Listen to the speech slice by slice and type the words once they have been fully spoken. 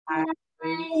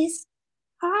guys.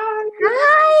 Hi.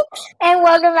 Hi, and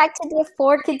welcome back to the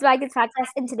Four Kids by Kids podcast.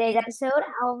 In today's episode,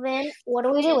 Alvin, what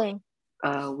are we doing?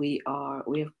 We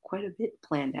have quite a bit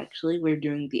planned actually. We're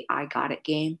doing the I Got It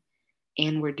game,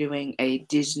 and we're doing a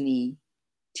Disney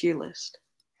tier list.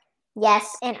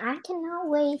 Yes, and I cannot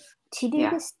wait to do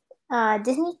this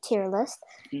Disney tier list,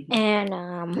 and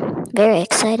very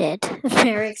excited,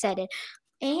 very excited.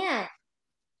 And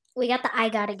we got the I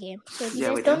Got It game. So if you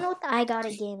guys don't know what the I Got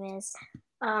It game is,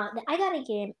 the I Got It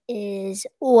game is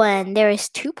when there is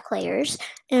two players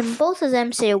and both of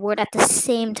them say a word at the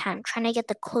same time, trying to get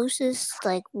the closest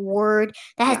word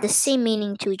that has the same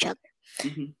meaning to each other.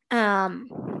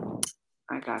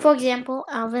 For example,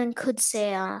 Alvin could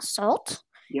say salt,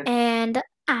 and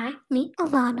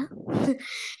Alana,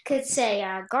 could say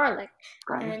garlic.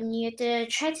 And you have to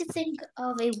try to think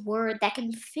of a word that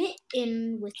can fit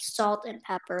in with salt and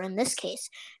pepper in this case.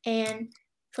 And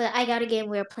for the I Got a Game,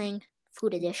 we're playing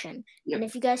Food Edition. And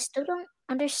if you guys still don't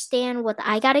understand what the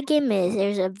I Got a Game is,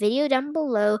 there's a video down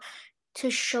below to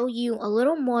show you a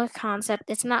little more concept.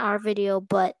 It's not our video,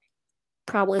 but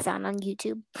probably found on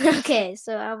YouTube. Okay,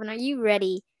 so Alvin, are you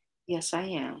ready? Yes, I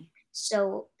am.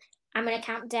 So I'm going to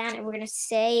count down and we're going to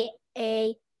say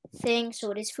a thing.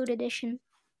 So it is Food Edition.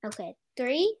 Okay,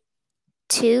 3,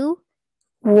 2,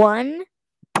 1.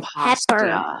 Pasta.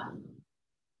 Pepper.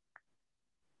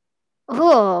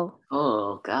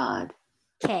 Oh God.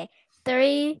 Okay,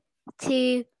 3,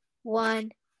 2,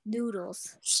 1.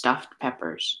 Noodles. Stuffed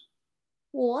peppers.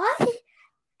 What?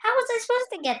 How was I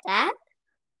supposed to get that?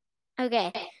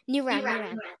 Okay, new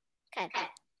round. Okay.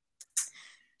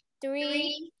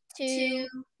 3, 2,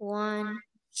 1.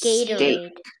 Gatorade.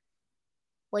 Steak.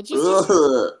 What'd you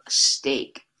say?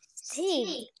 Steak.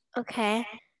 Steak. Okay.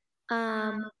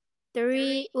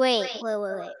 3. Wait.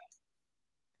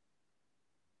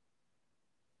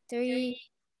 3,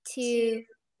 2,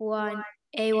 1.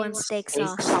 A1 steak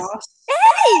sauce.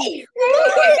 Hey!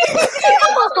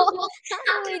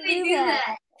 How do we do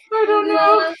that? I don't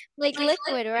know. Like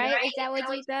liquid, right? Is that what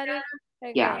you got it?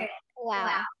 Okay. Yeah.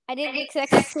 Wow. I didn't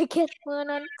expect to get one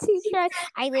on 2 tries.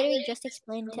 I literally just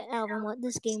explained to Alvin what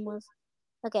this game was.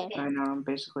 Okay. I know, I'm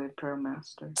basically a pro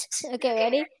master. Okay,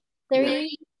 ready?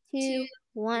 3, 2,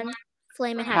 1.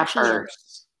 Flamin' hot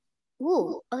Cheetos.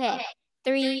 Ooh, okay.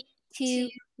 3, 2,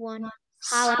 1.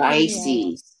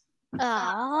 Spicy.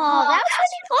 Oh, that was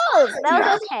pretty close. That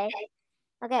was okay.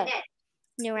 Okay.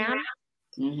 New round?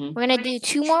 Mm-hmm. We're going to do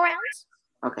 2 more rounds?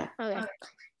 Okay.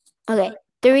 Okay.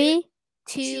 3,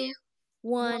 2,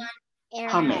 1.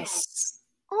 Hummus.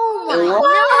 Oh my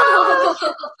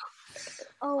no!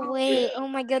 Oh wait. Oh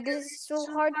my god, this is so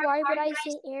hard. Why would I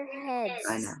say airheads?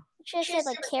 I know. You should have said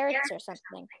like carrots or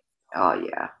something. Oh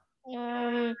yeah.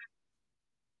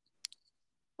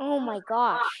 Oh my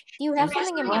gosh. Do you have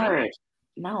something in mind?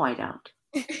 No, I don't.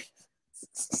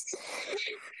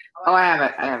 Oh, I have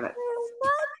it.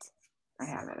 What? I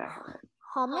have it.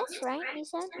 Hummus, right? You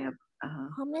said? Yep.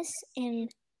 Hummus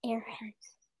and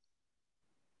airheads.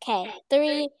 Okay.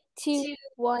 3, 2,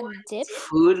 1. Dip.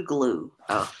 Food glue.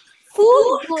 Oh.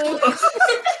 Food glue.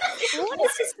 What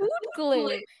is food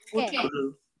glue? Food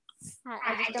glue.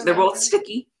 I just don't They're know. both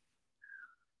sticky.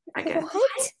 I guess.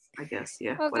 What? I guess,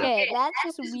 yeah. Okay, that's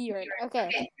just weird.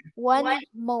 Okay, one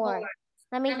more.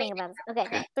 Let me think about this.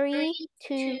 Okay, 3,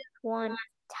 2, 1.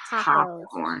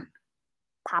 Tacos.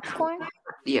 Popcorn?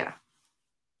 Yeah.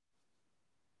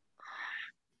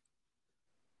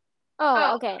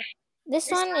 Oh, okay. This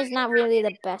one is not really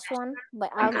the best one,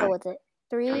 but I'll go with it.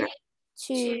 3,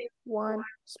 2, 1.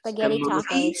 Spaghetti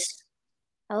tacos.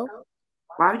 Oh?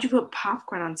 Why would you put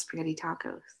popcorn on spaghetti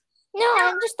tacos? No,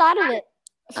 I just thought of it.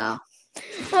 Oh.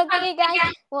 Okay,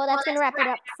 guys. Well, that's going to wrap it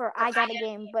up for I Got a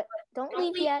Game, but don't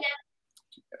leave yet.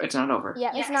 It's not over.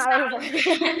 Yeah, it's not over.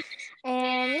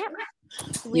 And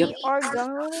yeah, we are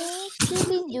going to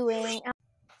be doing...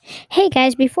 Hey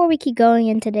guys, before we keep going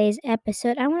in today's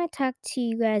episode, I want to talk to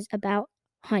you guys about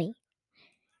Honey.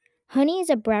 Honey is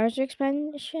a browser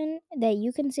expansion that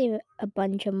you can save a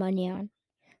bunch of money on.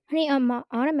 Honey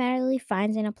automatically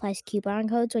finds and applies coupon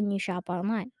codes when you shop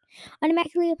online.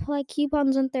 Automatically apply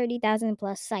coupons on 30,000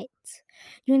 plus sites.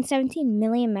 Join 17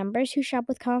 million members who shop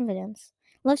with confidence.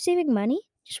 Love saving money?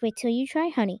 Just wait till you try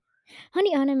Honey.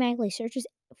 Honey automatically searches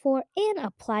for and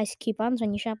applies coupons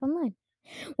when you shop online.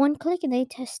 One click and they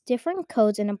test different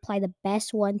codes and apply the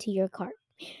best one to your cart.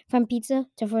 From pizza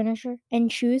to furniture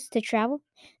and shoes to travel,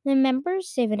 the members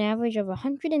save an average of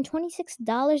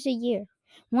 $126 a year.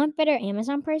 Want better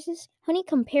Amazon prices? Honey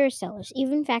compares sellers,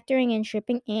 even factoring in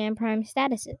shipping and Prime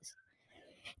statuses.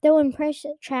 Throw in price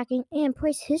tracking and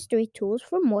price history tools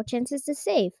for more chances to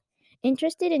save.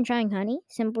 Interested in trying honey?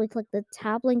 Simply click the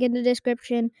top link in the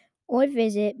description or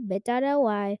visit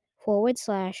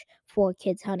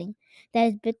bit.ly/4kidshoney. That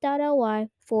is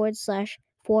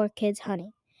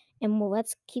bit.ly/4kidshoney. And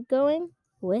let's keep going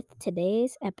with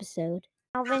today's episode.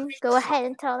 Alvin, go ahead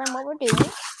and tell them what we're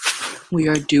doing. We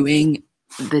are doing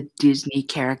the Disney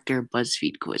character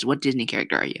BuzzFeed quiz. What Disney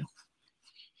character are you?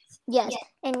 Yes,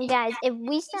 and guys, if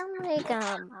we sound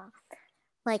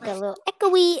like a little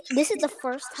echoey, this is the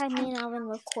first time me and Alvin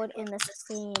record in the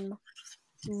same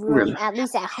room, at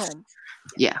least at home.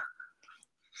 Yeah.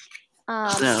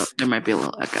 So there might be a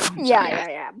little echo.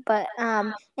 Yeah. But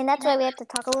and that's why we have to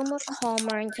talk a little more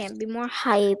calmer and can't be more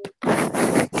hype.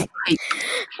 But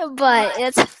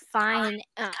it's fine.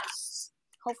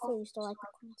 Hopefully you still like the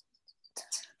content.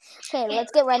 Okay,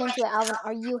 let's get right into it. Alvin,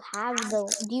 do you have the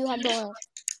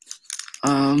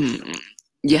link?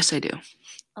 Yes, I do.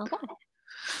 Okay.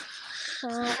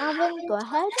 Alvin, go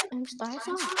ahead and start us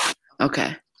off.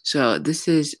 Okay. So this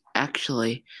is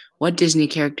actually, what Disney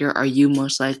character are you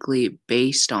most likely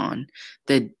based on?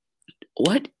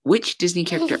 Which Disney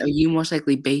character are you most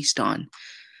likely based on?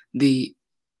 The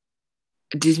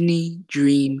Disney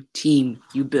Dream Team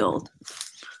you build.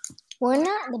 We're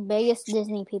not the biggest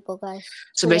Disney people, guys.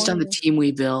 So based on the team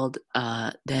we build,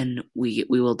 then we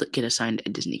will get assigned a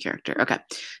Disney character. Okay.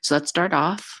 So let's start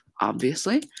off,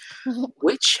 obviously.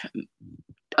 Which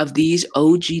of these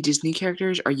OG Disney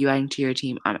characters are you adding to your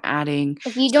team? I'm adding.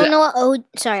 If you don't know what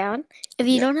Alan. If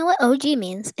you don't know what OG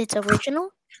means, it's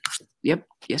original. Yep.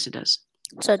 Yes, it does.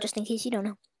 So just in case you don't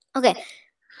know. Okay.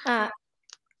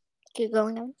 Keep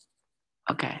going on.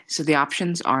 Okay. So the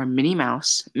options are Minnie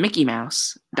Mouse, Mickey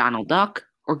Mouse, Donald Duck,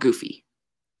 or Goofy.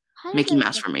 Mickey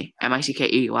Mouse for me.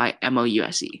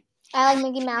 MICKEYMOUSE. I like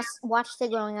Mickey Mouse. Watched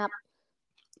it growing up.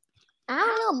 I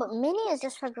don't know, but Minnie is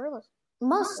just for girls.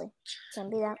 Mostly. Can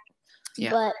be that.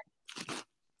 Yeah. But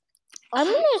I'm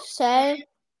going to say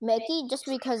Mickey just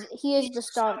because he is the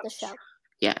star of the show.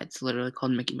 Yeah, it's literally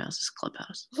called Mickey Mouse's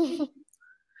Clubhouse.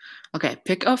 Okay,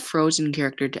 pick a Frozen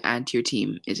character to add to your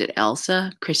team. Is it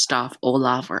Elsa, Kristoff,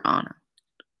 Olaf, or Anna?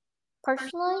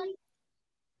 Personally,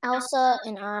 Elsa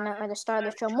and Anna are the star of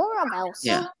the show. More of Elsa.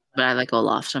 Yeah, but I like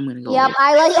Olaf, so I'm going to go Olaf.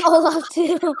 I like Olaf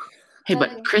too. Hey,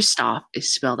 but Kristoff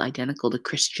is spelled identical to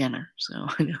Kris Jenner, so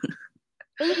I know.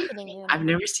 I've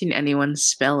never seen anyone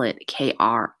spell it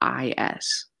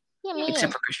KRIS. Yeah, me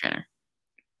except for Kris Jenner.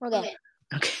 Okay.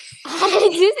 Okay.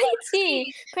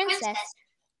 Disney princess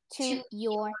to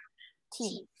your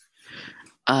team.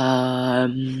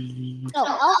 Elsa,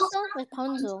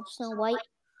 Rapunzel, Snow White,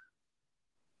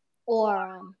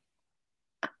 or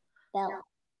Belle.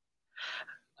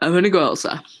 I'm gonna go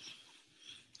Elsa.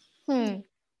 I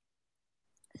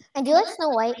do like Snow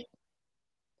White.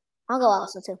 I'll go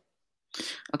Elsa too.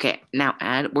 Okay, now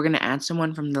we're gonna add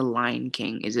someone from The Lion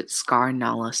King. Is it Scar,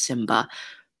 Nala, Simba,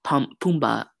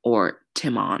 Pumbaa, or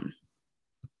Timon?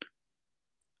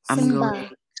 I'm going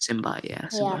Simba. Yeah,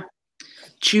 Simba. Yeah.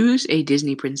 Choose a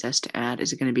Disney princess to add.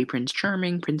 Is it going to be Prince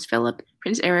Charming, Prince Philip,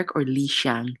 Prince Eric, or Li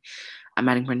Xiang? I'm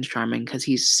adding Prince Charming because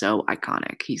he's so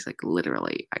iconic. He's like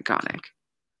literally iconic.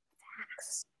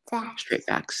 Facts. Straight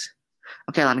facts.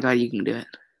 Okay, Lana, go ahead. You can do it.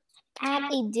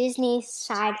 Add a Disney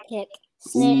sidekick.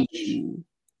 Snitch.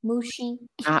 Mushy.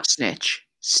 Not Snitch.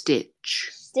 Stitch.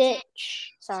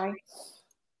 Sorry,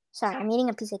 I'm eating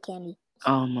a piece of candy.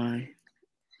 Oh my.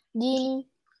 Genie,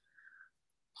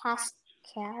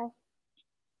 Pascal,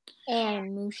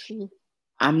 and Mushy.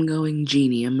 I'm going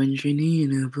Genie. I'm a genie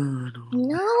in a bottle.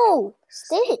 No,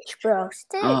 Stitch, bro.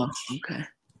 Stitch. Oh, okay.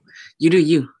 You do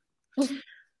you.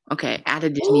 Okay, add a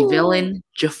Disney villain.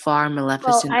 Jafar,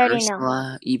 Maleficent,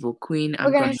 Ursula, Evil Queen. We're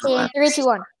going to say 3, 2,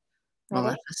 1.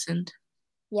 Maleficent?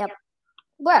 Yep.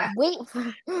 Bro, wait.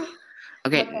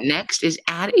 Okay, next is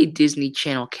add a Disney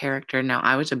Channel character. Now,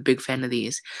 I was a big fan of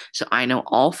these, so I know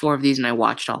all 4 of these, and I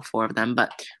watched all 4 of them.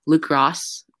 But Luke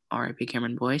Ross, R.I.P.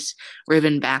 Cameron Boyce,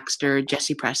 Raven Baxter,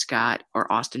 Jesse Prescott, or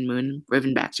Austin Moon.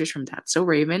 Raven Baxter's from That's So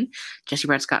Raven. Jesse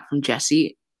Prescott from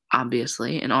Jesse,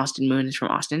 obviously, and Austin Moon is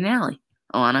from Austin and Ally.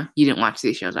 Alana, you didn't watch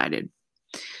these shows, I did.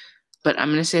 But I'm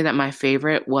going to say that my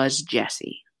favorite was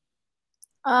Jesse.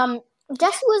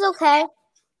 Jesse was okay.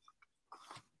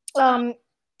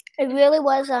 It really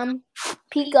was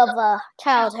peak of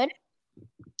childhood.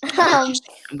 I'm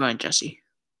going Jesse.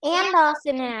 And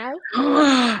Austin and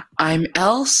Ally. I'm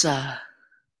Elsa.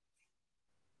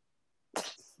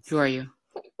 Who are you?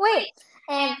 Wait,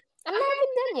 and I'm not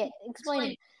even done yet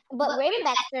explaining. But Raven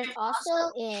Baxter is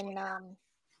also in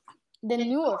the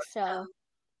newer show.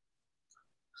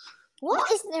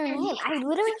 What is their name? I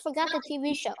literally forgot the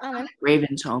TV show.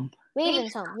 Raven's Home.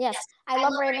 Raven's Home, yes. I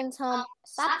love Raven's Home.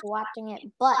 Stopped watching it,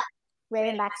 but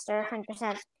Raven Baxter, 100%.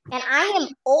 And I am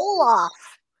Olaf.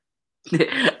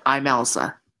 I'm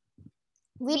Elsa.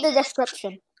 Read the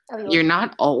description of yours. You're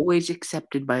not always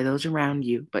accepted by those around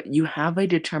you, but you have a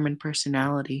determined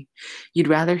personality. You'd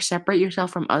rather separate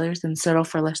yourself from others than settle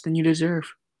for less than you deserve.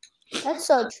 That's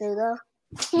so true, though.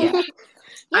 Yeah.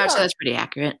 I would say that's pretty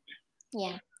accurate.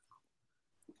 Yeah.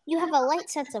 You have a light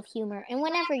sense of humor, and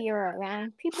whenever you're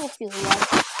around, people feel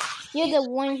loved. You're the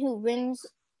one who brings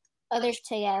others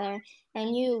together,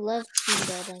 and you love team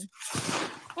building.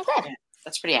 Okay. Yeah,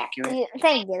 that's pretty accurate. Yeah,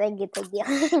 thank you.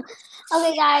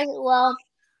 Okay, guys, well.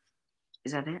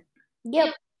 Is that it?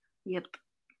 Yep.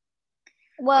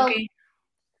 Well. Okay.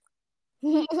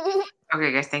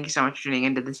 Okay, guys, thank you so much for tuning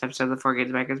into this episode of the Four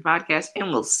Kids Bikers podcast,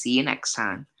 and we'll see you next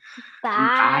time.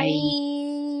 Bye.